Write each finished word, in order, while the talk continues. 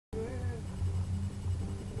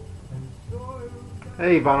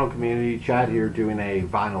Hey vinyl community, Chad here doing a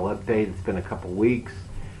vinyl update. It's been a couple weeks.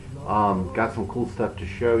 Got some cool stuff to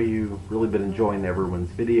show you. Really been enjoying everyone's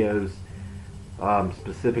videos.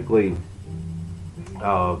 Specifically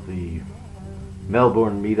the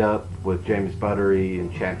Melbourne meetup with James Buttery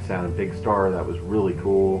and Champ Sound and Big Star. That was really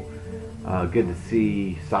cool. Good to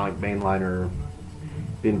see Sonic Mainliner.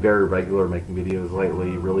 Been very regular making videos lately.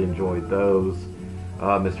 Really enjoyed those.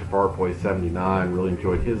 Mr. Farpoy 79, really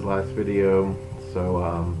enjoyed his last video.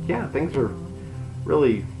 So yeah, things are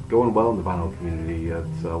really going well in the vinyl community.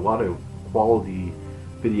 It's a lot of quality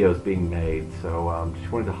videos being made. So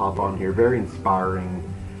just wanted to hop on here. Very inspiring.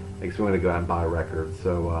 Makes me want to go out and buy a record.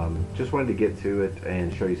 So just wanted to get to it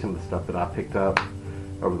and show you some of the stuff that I picked up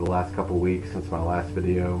over the last couple of weeks since my last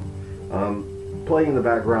video. Playing in the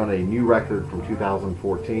background a new record from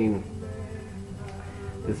 2014.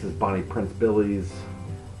 This is Bonnie Prince Billy's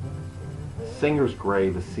Singer's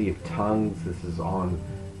Grave, A Sea of Tongues. This is on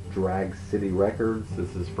Drag City Records.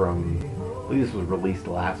 This is from, I believe this was released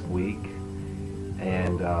last week.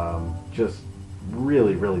 And just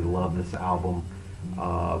really love this album.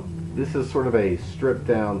 This is sort of a stripped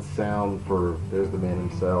down sound for, there's the man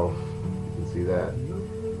himself. You can see that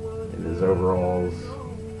in his overalls.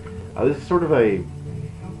 This is sort of a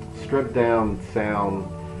stripped down sound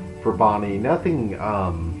for Bonnie. Nothing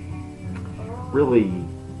really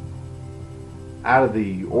out of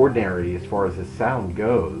the ordinary as far as his sound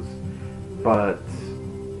goes, but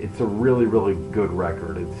it's a really good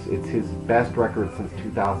record. It's his best record since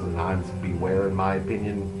 2009's Beware, in my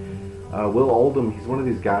opinion. Will Oldham, he's one of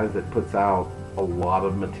these guys that puts out a lot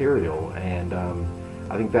of material, and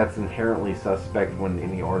I think that's inherently suspect when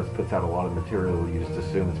any artist puts out a lot of material. You just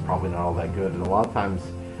assume it's probably not all that good, and a lot of times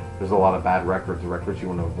there's a lot of bad records, records you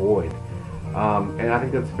want to avoid. And I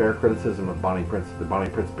think that's fair criticism of the Bonnie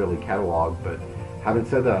Prince Billy catalog, but having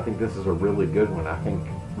said that, I think this is a really good one. I think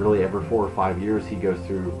really every 4 or 5 years he goes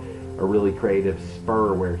through a really creative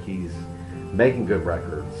spur where he's making good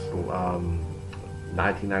records.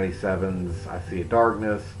 1997's I See a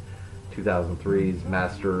Darkness, 2003's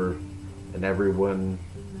Master and Everyone.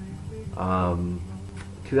 The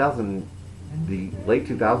late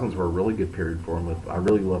 2000s were a really good period for him. I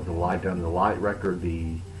really loved the Lie Down the Light record,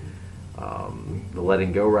 the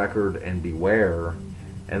Letting Go record, and Beware.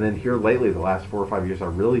 And then here lately, the last 4 or 5 years, I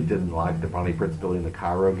really didn't like the Bonnie Prince Billy and the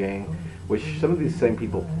Cairo Gang, which some of these same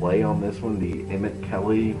people play on this one. The Emmett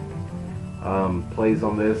Kelly plays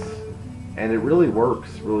on this, and it really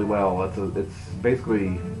works really well. It's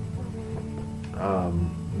basically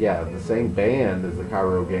yeah, the same band as the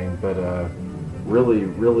Cairo Gang, but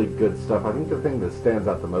really good stuff. I think the thing that stands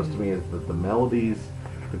out the most to me is that the melodies,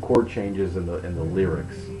 the chord changes, and the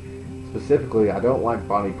lyrics. Specifically, I don't like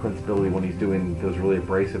Bonnie Prince Billy when he's doing those really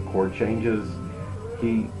abrasive chord changes.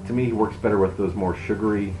 To me, he works better with those more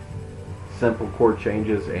sugary, simple chord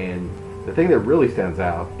changes. And the thing that really stands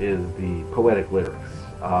out is the poetic lyrics.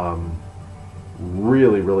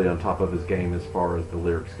 Really on top of his game as far as the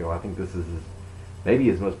lyrics go. I think this is maybe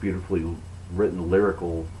his most beautifully written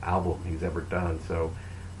lyrical album he's ever done. So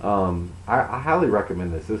I highly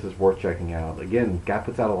recommend this. This is worth checking out. Again, guy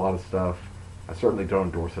puts out a lot of stuff. I certainly don't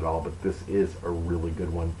endorse it all, but this is a really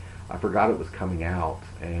good one. I forgot it was coming out,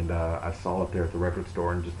 and I saw it there at the record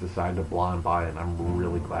store and just decided to blind buy it, and I'm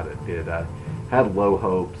really glad it did. I had low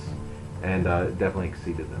hopes, and it definitely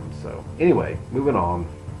exceeded them. So anyway, moving on.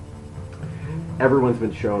 Everyone's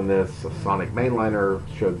been showing this. Sonic Mainliner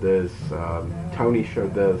showed this. Tony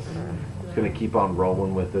showed this. Just going to keep on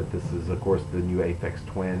rolling with it. This is, of course, the new Aphex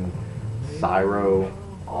Twin Cyro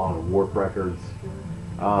on Warp Records.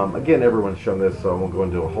 Again, everyone's shown this, so I won't go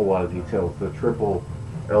into a whole lot of details. The triple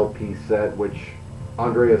LP set, which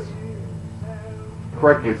Andreas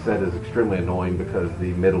correctly said is extremely annoying because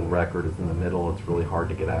the middle record is in the middle. It's really hard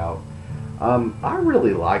to get out. I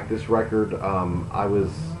really like this record. I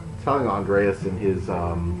was telling Andreas in his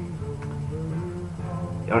on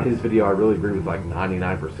his video, I really agree with like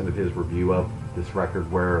 99% of his review of this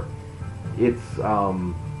record, where it's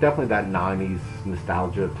definitely that 90s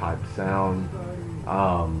nostalgia type sound,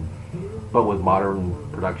 but with modern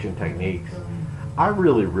production techniques. I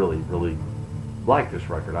really like this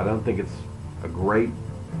record. I don't think it's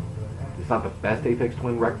it's not the best Aphex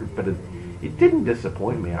Twin record, but it didn't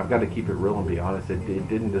disappoint me. I've got to keep it real and be honest. It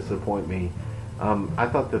didn't disappoint me. I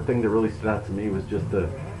thought the thing that really stood out to me was just that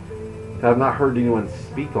I've not heard anyone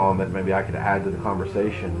speak on that maybe I could add to the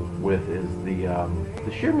conversation with, is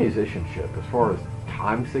the sheer musicianship as far as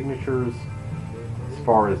time signatures, as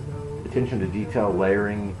far as attention to detail,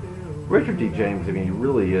 layering. Richard D. James, I mean, he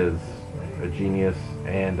really is a genius,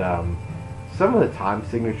 and some of the time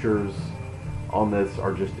signatures on this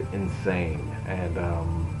are just insane, and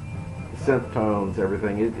synth tones,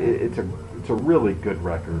 everything. It's a really good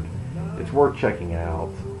record. It's worth checking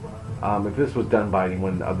out. If this was done by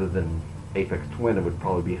anyone other than Aphex Twin, it would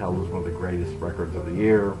probably be held as one of the greatest records of the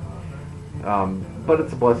year. But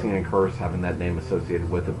it's a blessing and a curse having that name associated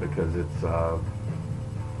with it, because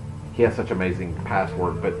he has such amazing past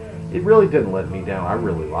work. But it really didn't let me down. I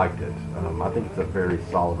really liked it. I think it's a very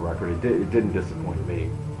solid record. It didn't disappoint me.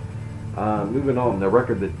 Moving on, the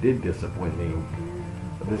record that did disappoint me.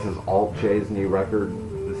 This is Alt J's new record.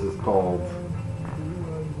 This is called...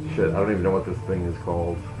 Shit, I don't even know what this thing is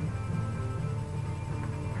called.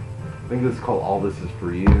 I think this is called All This Is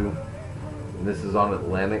For You. And this is on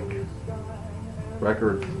Atlantic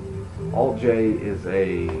Records. Alt J is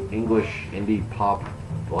a English indie pop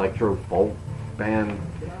electro folk band.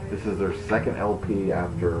 This is their second LP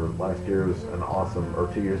after last year's An Awesome,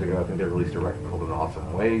 or 2 years ago, I think they released a record called An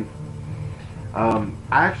Awesome Wave. I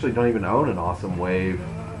actually don't even own An Awesome Wave,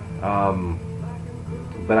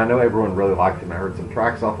 but I know everyone really liked him. I heard some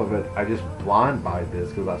tracks off of it. I just blind buyed this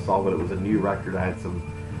because I saw that it was a new record. I had some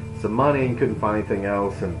money and couldn't find anything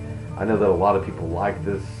else, and I know that a lot of people like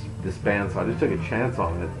this band, so I just took a chance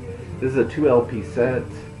on it. This is a 2 LP set,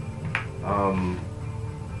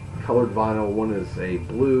 colored vinyl. One is a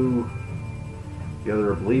blue, the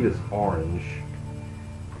other I believe is orange.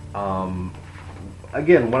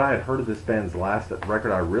 Again, when I had heard of this band's last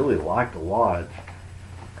record, I really liked a lot,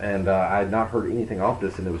 and I had not heard anything off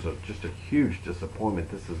this, and it was just a huge disappointment.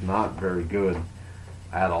 This is not very good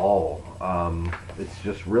at all. It's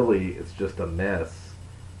just a mess.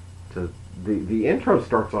 The intro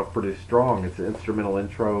starts off pretty strong. It's an instrumental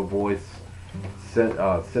intro, voice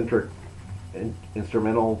centric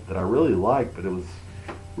instrumental that I really liked, but it was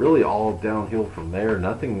really all downhill from there.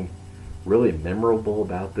 Nothing really memorable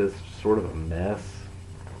about this. Sort of a mess.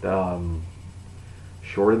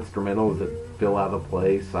 Short instrumentals that fill out of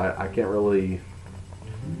place. I can't really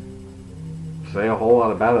say a whole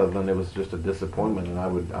lot about it, than it was just a disappointment, and I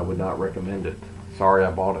would not recommend it. Sorry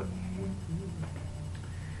I bought it.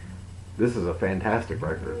 This is a fantastic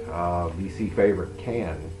record. VC favorite,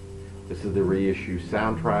 Can. This is the reissue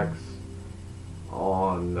soundtracks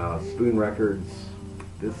on Spoon Records.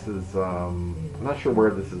 This is I'm not sure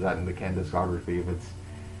where this is at in the Can discography. If it's,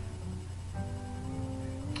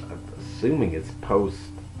 I'm assuming it's post,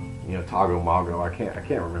 Tago Mago. I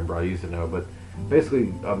can't remember. I used to know, but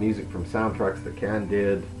basically music from soundtracks that Can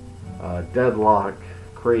did. Deadlock,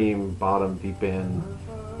 Cream, Bottom, Deep End,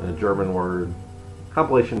 and a German Word.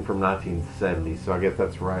 Compilation from 1970, so I guess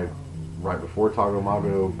that's right before Tago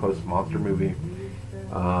Mago, post Monster Movie.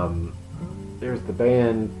 There's the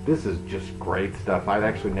band. This is just great stuff. I'd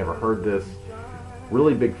actually never heard this.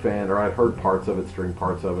 Really big fan, or I'd heard parts of it, string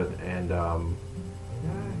parts of it, and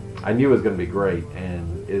I knew it was going to be great,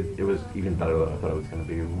 and it was even better than I thought it was going to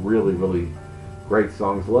be. Really, really great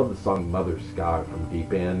songs. Love the song Mother Sky from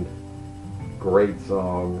Deep End. Great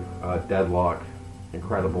song. Deadlock,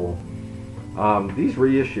 incredible. These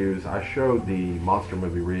reissues, I showed the Monster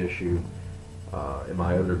Movie reissue in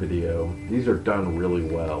my other video. These are done really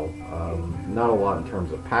well. Not a lot in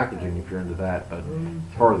terms of packaging if you're into that, but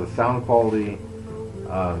as far as the sound quality,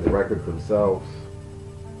 the records themselves,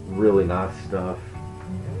 really nice stuff.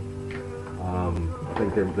 I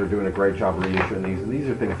think they're doing a great job reissuing these, and these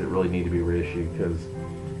are things that really need to be reissued, because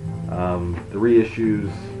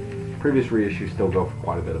the previous reissues still go for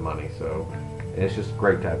quite a bit of money, so. And it's just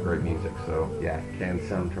great to have great music, so yeah, Can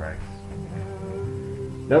soundtracks.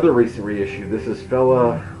 Another recent reissue, this is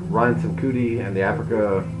Fela Ryan Kuti and the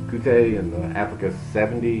Africa Kute and the Africa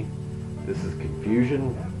 70. This is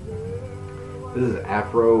Confusion. This is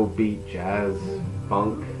Afro beat, jazz,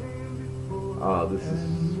 funk. This is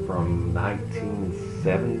from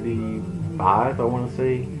 1975, I want to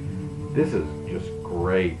say. This is just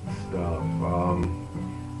great stuff.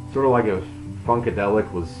 Sort of like if Funkadelic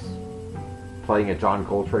was playing a John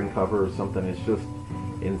Coltrane cover or something. It's just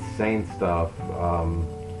insane stuff.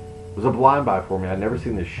 It was a blind buy for me. I'd never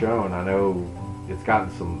seen this shown. I know this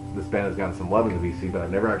band has gotten some love in the VC, but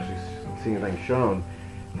I've never actually seen anything shown.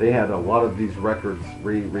 They had a lot of these records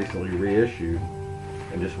recently reissued,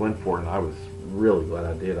 and just went for it, and I was really glad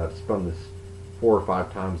I did. I've spun this 4 or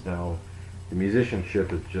 5 times now. The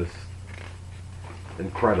musicianship is just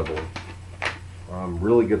incredible.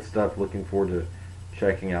 Really good stuff. Looking forward to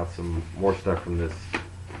checking out some more stuff from this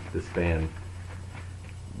band.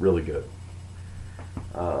 Really good.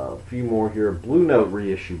 A few more here. Blue Note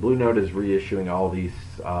reissue. Blue Note is reissuing all these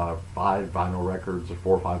 5 vinyl records, or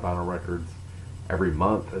 4 or 5 vinyl records every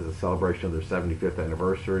month as a celebration of their 75th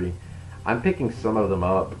anniversary. I'm picking some of them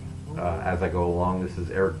up as I go along. This is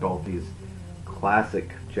Eric Dolphy's classic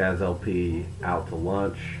jazz LP, Out to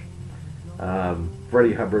Lunch.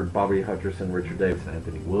 Freddie Hubbard, Bobby Hutcherson, Richard Davis, and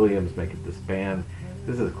Anthony Williams make it this band.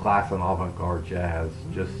 This is class and avant-garde jazz.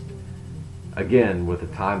 Just, again, with the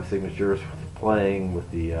time signatures, with the playing, with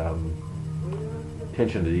the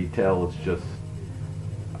attention to detail, it's just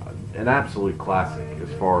an absolute classic as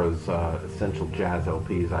far as essential jazz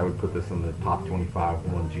LPs. I would put this in the top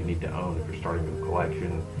 25 ones you need to own if you're starting a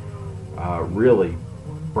collection. Really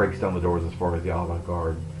breaks down the doors as far as the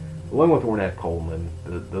avant-garde. Along with Ornette Coleman,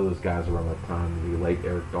 those guys around that time, the late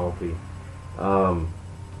Eric Dolphy.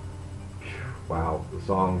 Wow, the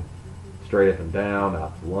song Straight Up and Down,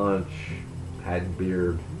 Out to Lunch, Hat and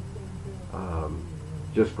Beard.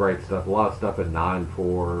 Just great stuff. A lot of stuff in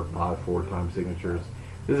 9/4, 5/4 time signatures.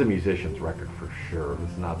 This is a musician's record for sure.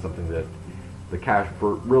 This is not something that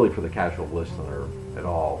really for the casual listener at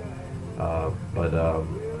all.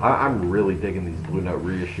 I'm really digging these Blue Note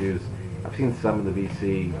reissues. I've seen some in the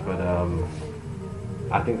VC, but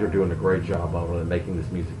I think they're doing a great job of it, making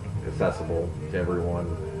this music accessible to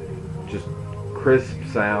everyone. Just crisp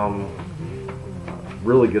sound,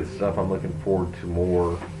 really good stuff. I'm looking forward to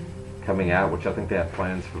more coming out, which I think they have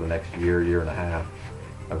plans for the next year, year and a half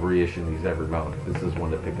of reissuing these every month. This is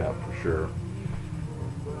one to pick up for sure.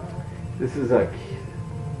 This is a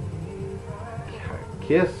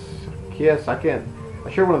Kiss. I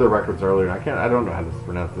shared one of their records earlier. I don't know how to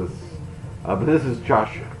pronounce this. But this is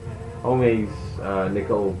Josh Homme's, Nick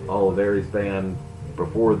Oliveri's band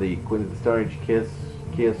before the Queen of the Stone Age Kiss.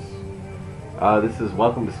 This is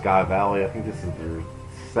Welcome to Sky Valley. I think this is their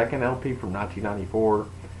second LP from 1994.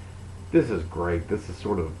 This is great. This is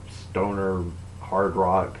sort of stoner hard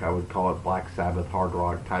rock. I would call it Black Sabbath hard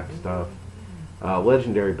rock type stuff.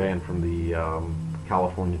 Legendary band from the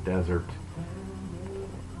California desert.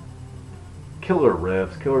 Killer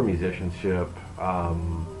riffs, killer musicianship.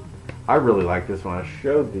 I really like this one. I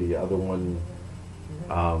showed the other one,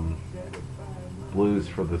 Blues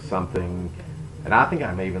for the Something, and I think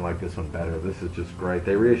I may even like this one better. This is just great.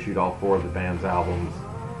 They reissued all 4 of the band's albums.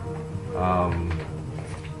 I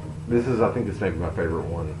think this may be my favorite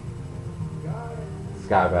one.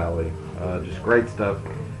 Sky Valley. Just great stuff.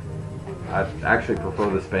 I actually prefer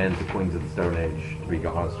this band to Queens of the Stone Age, to be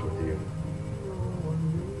honest with you.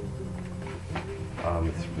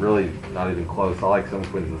 It's really not even close. I like some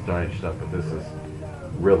Queens of the Stone Age stuff, but this is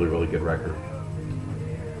really, really good record.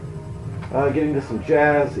 Getting to some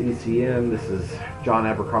jazz, ECM. This is John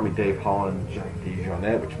Abercrombie, Dave Holland, Jack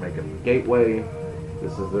DeJohnette, which make up the Gateway.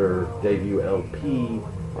 This is their debut LP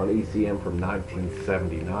on ECM from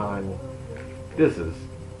 1979. This is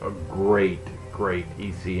a great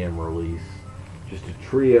ECM release. Just a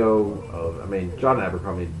trio of, John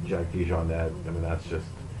Abercrombie, Jack DeJohnette. That's just,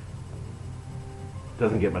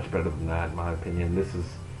 doesn't get much better than that in my opinion. This is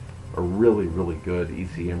a really, really good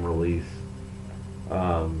ECM release,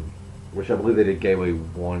 which I believe they did Gateway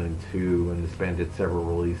 1 and 2, and this band did several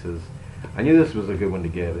releases. I knew this was a good one to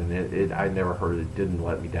get, and I never heard it. Didn't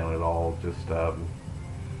let me down at all. Just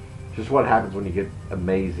what happens when you get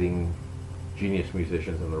amazing, genius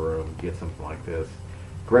musicians in the room. Get something like this.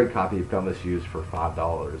 Great copy. Found this used for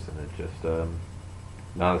 $5, and it just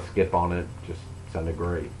not a skip on it. Just sounded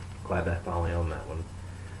great. Glad to finally own that one.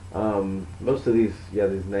 Most of these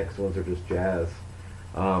next ones are just jazz.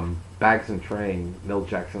 Bags and Train, Milt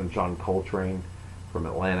Jackson and John Coltrane from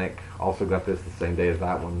Atlantic. Also got this the same day as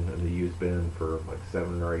that one in the used bin for like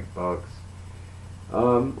 $7 or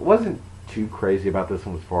 $8. Wasn't too crazy about this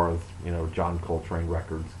one as far as John Coltrane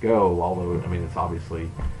records go. Although it's obviously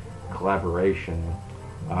collaboration,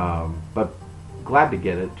 but glad to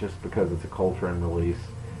get it just because it's a Coltrane release.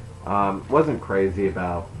 Wasn't crazy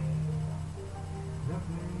about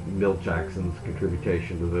Milt Jackson's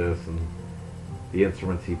contribution to this and the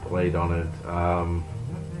instruments he played on it.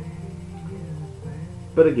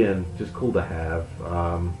 But again, just cool to have.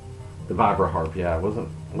 The vibra harp, wasn't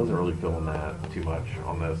really feeling that too much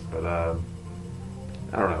on this, but I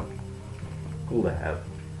don't know. Cool to have.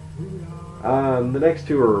 The next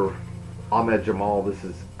two are Ahmed Jamal. This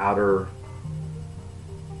is Outer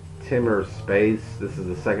Timor Space. This is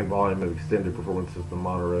the second volume of extended performances of the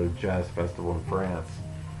Montreux Jazz Festival in France.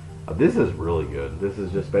 This is really good. This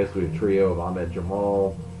is just basically a trio of Ahmed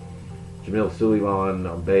Jamal, Jamil Suleiman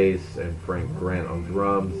on bass, and Frank Grant on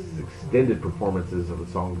drums. Extended performances of the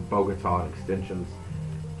song Bogota and Extensions.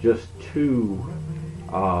 Just 2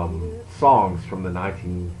 songs from the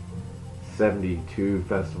 1972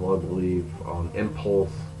 festival, I believe, on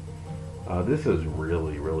Impulse. This is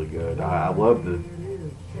really, really good. I love the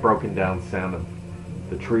broken down sound of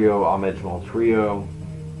the trio, Ahmed Jamal trio,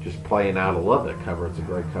 just playing out. I love that cover. It's a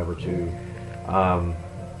great cover too.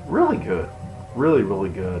 Really good. really, really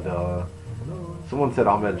good. Someone said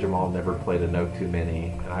Ahmed Jamal never played a note too many,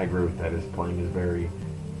 and I agree with that. His playing is very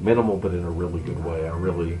minimal, but in a really good way. I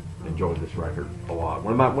really enjoyed this record a lot.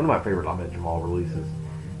 One of my favorite Ahmed Jamal releases.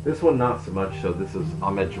 This one not so much. So this is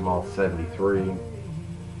Ahmed Jamal 73.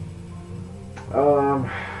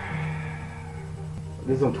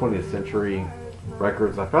 This is on 20th Century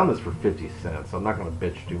Records. I found this for 50 cents. So I'm not going to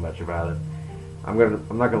bitch too much about it. I'm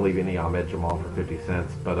not gonna leave any Ahmed Jamal for 50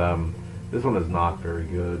 cents, but this one is not very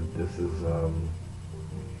good. This is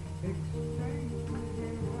I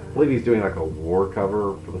believe he's doing like a war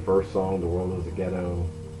cover for the first song, "The World Is a Ghetto."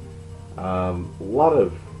 A lot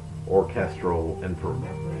of orchestral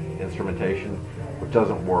instrumentation, which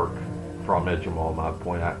doesn't work for Ahmed Jamal.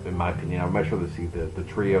 In my opinion, I'd much rather see the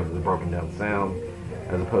trio, the broken down sound,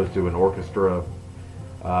 as opposed to an orchestra.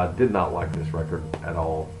 Did not like this record at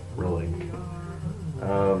all, really.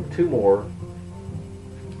 Two more.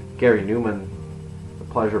 Gary Newman, The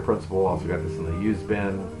Pleasure Principle, also got this in the used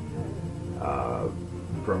bin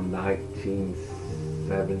from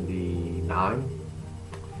 1979.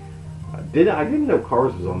 I didn't know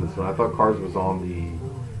Cars was on this one. I thought Cars was on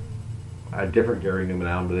a different Gary Newman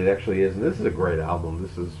album, but it actually is. And this is a great album.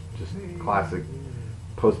 This is just classic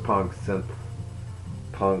post-punk,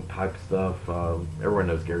 synth-punk type stuff. Everyone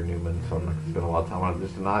knows Gary Newman, so I'm not going to spend a lot of time on it.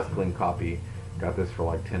 Just a nice, clean copy. Got this for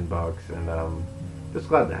like $10, and just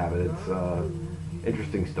glad to have it. It's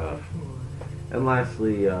interesting stuff. And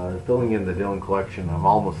lastly, filling in the Dylan collection. I'm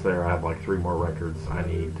almost there. I have like 3 more records I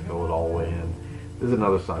need to fill it all in. This is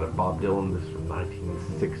another side of Bob Dylan. This is from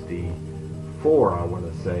 1964, I want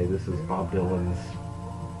to say. This is Bob Dylan's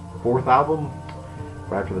 4th album,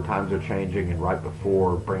 right after the times are changing and right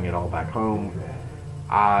before Bring It All Back Home.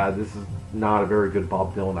 This is not a very good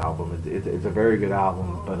Bob Dylan album. It's a very good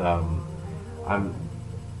album, but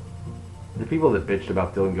the people that bitched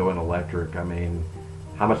about Dylan going electric, I mean,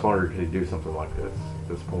 how much longer could he do something like this at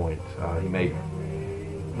this point? He made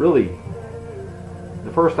really,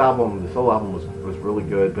 the first album, the solo album was really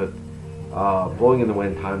good, but Blowing in the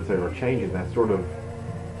Wind, Times They Are Changing, that sort of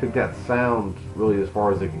took that sound really as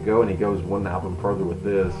far as it could go, and he goes one album further with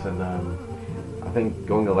this, and I think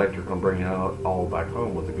going electric on Bringing It All Back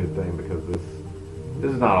Home was a good thing, because this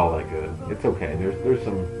is not all that good. It's okay. There's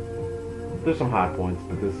some high points,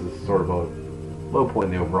 but this is sort of a low point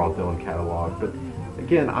in the overall Dylan catalog. But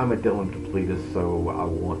again, I'm a Dylan completist, so I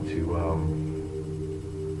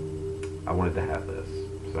wanted to have this.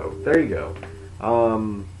 So there you go.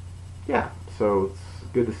 Yeah, so it's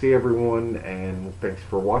good to see everyone, and thanks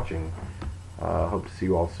for watching. Hope to see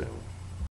you all soon.